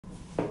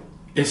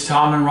It's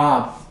Tom and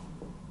Rob,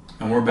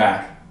 and we're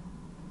back.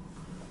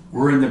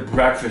 We're in the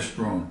breakfast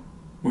room,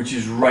 which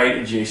is right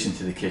adjacent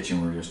to the kitchen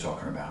we were just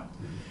talking about.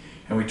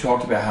 And we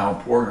talked about how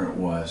important it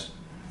was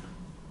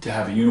to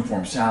have a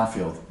uniform sound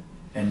field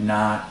and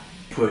not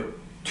put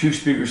two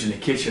speakers in the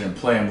kitchen and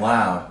play them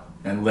loud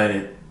and let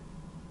it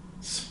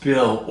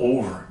spill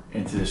over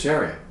into this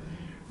area,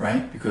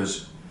 right?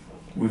 Because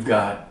we've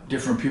got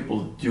different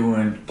people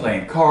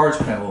playing cards,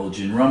 playing a little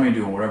gin rummy,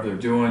 doing whatever they're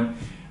doing,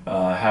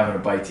 having a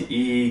bite to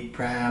eat,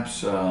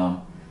 perhaps.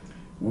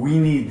 We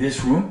need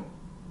this room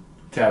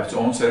to have its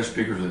own set of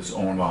speakers with its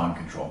own volume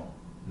control.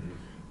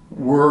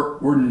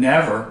 We're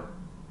never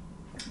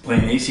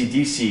playing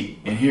AC/DC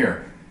in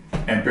here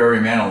and Barry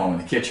Manilow in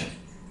the kitchen,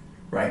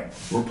 right?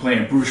 We're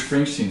playing Bruce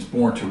Springsteen's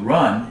Born to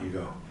Run, There you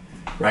go.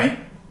 right?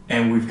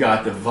 And we've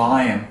got the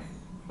volume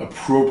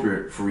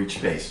appropriate for each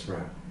space.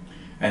 Right.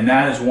 And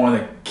that is one of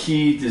the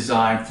key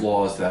design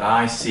flaws that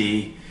I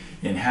see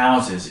in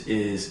houses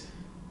is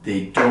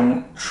they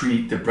don't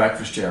treat the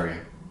breakfast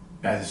area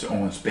as its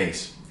own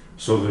space.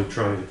 So they're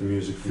trying to get the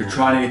music from They're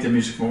trying to get the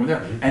music from over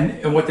there.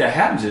 And what that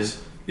happens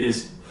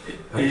is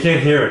I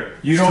can't hear it.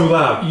 You It's don't, too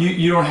loud.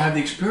 You don't have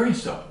the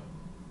experience though,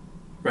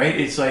 right?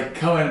 It's like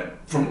coming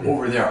from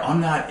over there. I'm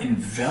not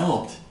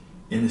enveloped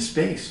in the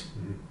space,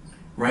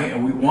 right?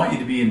 And we want you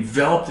to be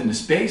enveloped in the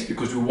space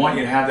because we want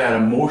you to have that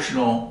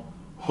emotional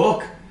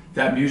hook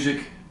that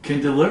music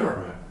can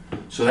deliver.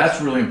 Right. So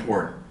that's really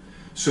important.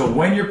 So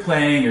when you're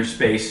playing your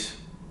space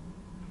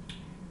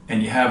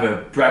and you have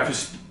a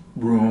breakfast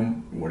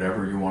room,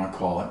 whatever you want to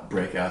call it,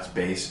 breakout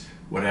space,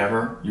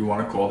 whatever you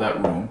want to call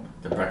that room,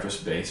 the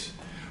breakfast space,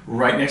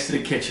 right next to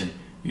the kitchen,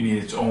 you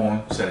need its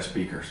own set of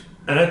speakers.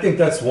 And I think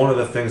that's one of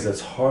the things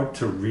that's hard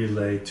to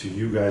relay to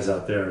you guys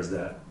out there is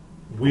that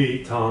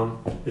Tom,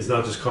 is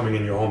not just coming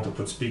in your home to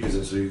put speakers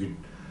in so you can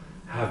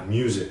have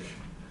music.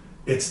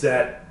 It's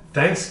that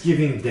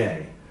Thanksgiving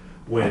Day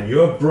when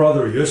your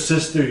brother, your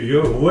sister,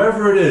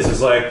 whoever it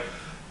is like,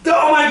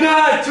 oh my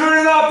God, turn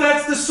it up,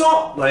 that's the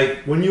song. Like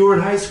when you were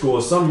in high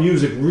school, some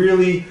music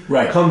really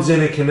comes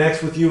in and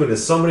connects with you and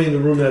there's somebody in the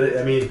room that,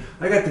 I mean,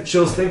 I got the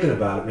chills thinking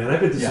about it, man. I've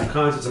been to some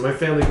concerts and my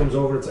family comes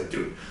over and it's like,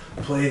 dude,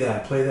 play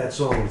that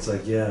song. It's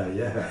like, yeah.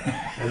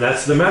 And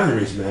that's the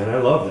memories, man. I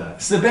love that.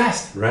 It's the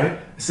best. Right?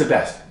 It's the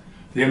best.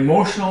 The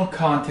emotional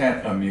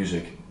content of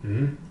music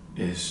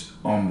is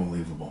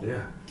unbelievable.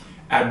 Yeah.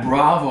 At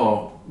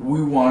Bravo,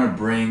 we want to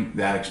bring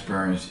that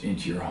experience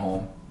into your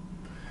home.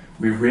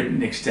 We've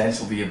written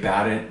extensively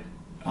about it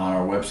on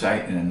our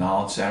website in the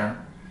Knowledge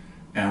Center,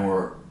 and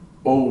we're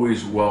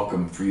always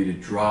welcome for you to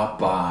drop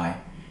by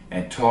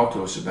and talk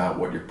to us about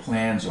what your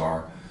plans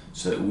are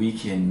so that we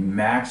can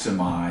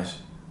maximize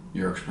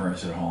your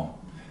experience at home.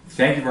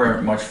 Thank you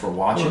very much for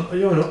watching.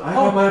 Well, I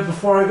got mine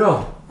before I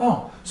go.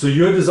 Oh. So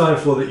your design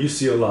flow that you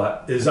see a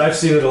lot is, I've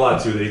seen it a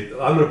lot too.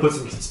 I'm going to put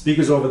some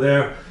speakers over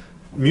there.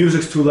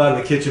 Music's too loud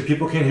in the kitchen.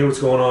 People can't hear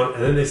what's going on.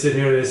 And then they sit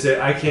here and they say,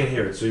 I can't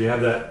hear it. So you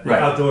have that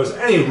outdoors,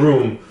 any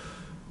room.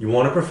 You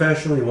want a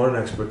professional, you want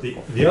an expert.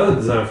 The other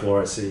design flow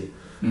I see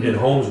in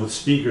homes with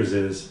speakers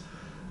is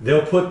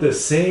they'll put the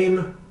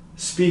same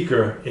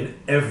speaker in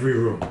every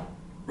room.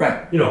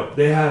 Right. You know,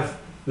 they have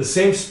the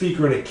same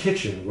speaker in a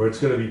kitchen where it's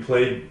going to be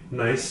played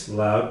nice,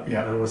 loud.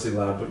 Yeah. I don't want to say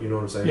loud, but you know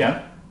what I'm saying.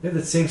 Yeah. They have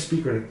the same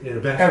speaker in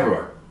a bathroom.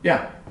 Everywhere.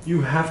 Yeah.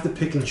 You have to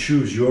pick and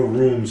choose your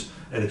rooms,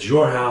 and it's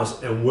your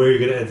house and where you're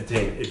going to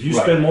entertain. If you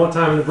spend more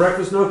time in the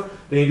breakfast nook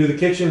than you do the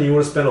kitchen, and you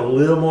want to spend a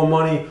little more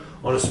money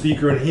on a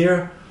speaker in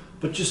here,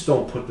 but just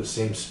don't put the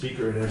same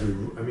speaker in every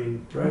room. I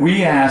mean, right?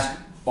 We ask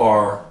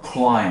our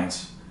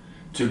clients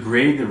to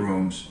grade the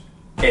rooms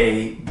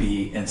A,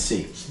 B, and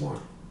C. Smart.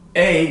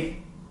 A,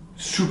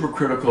 super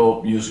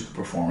critical musical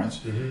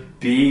performance.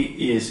 B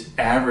is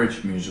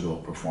average musical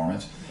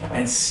performance.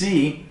 And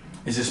C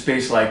is a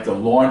space like the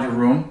laundry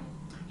room,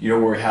 you know,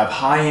 where we have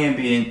high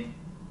ambient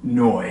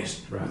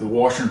noise with the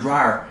washer and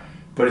dryer,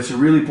 but it's a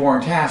really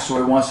boring task, so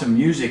we want some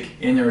music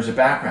in there as a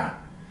background.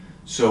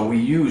 So we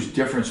use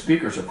different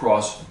speakers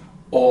across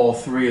all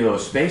three of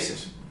those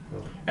spaces.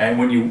 And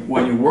when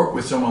you work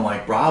with someone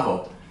like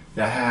Bravo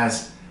that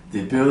has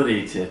the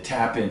ability to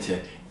tap into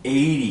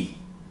 80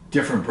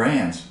 different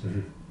brands,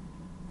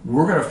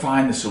 we're going to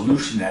find the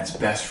solution that's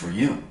best for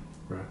you.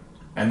 Right.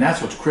 And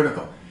that's what's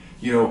critical.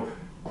 You know,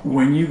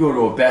 when you go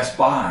to a Best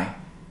Buy,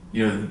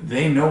 you know,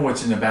 they know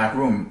what's in the back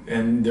room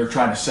and they're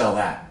trying to sell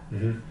that.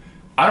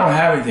 I don't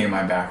have anything in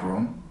my back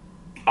room.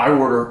 I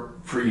order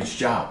for each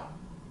job.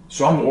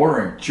 So I'm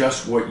ordering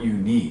just what you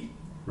need.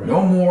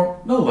 No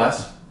more, no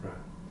less.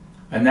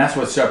 And that's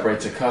what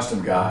separates a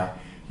custom guy,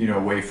 you know,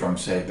 away from,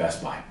 say,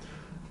 Best Buy.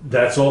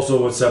 That's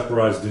also what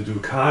separates the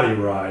Ducati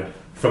ride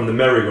from the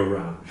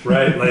merry-go-round,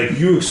 right? Like,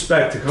 you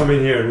expect to come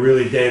in here and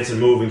really dance and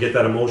move and get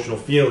that emotional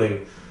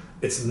feeling.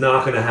 It's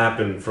not going to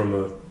happen from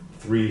a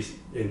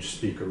 3-inch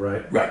speaker,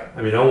 right? Right.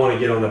 I mean, I want to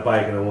get on the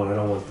bike and I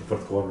don't want to put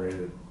the quarter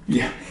in it.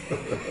 Yeah.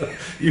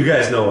 You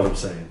guys know what I'm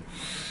saying.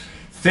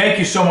 Thank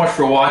you so much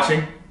for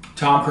watching.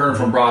 Tom Curnin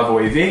from Bravo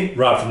AV.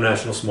 Rob from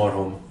National Smart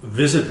Home.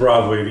 Visit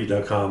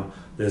bravoav.com.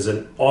 There's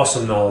an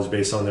awesome knowledge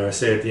base on there. I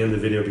say at the end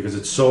of the video because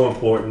it's so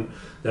important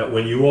that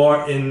when you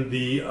are in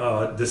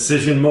the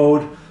decision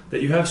mode,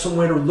 that you have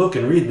somewhere to look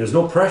and read. And there's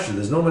no pressure.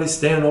 There's nobody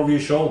standing over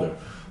your shoulder.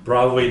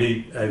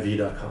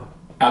 BravoAV.com.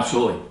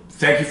 Absolutely.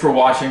 Thank you for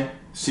watching.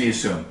 See you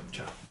soon.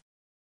 Ciao.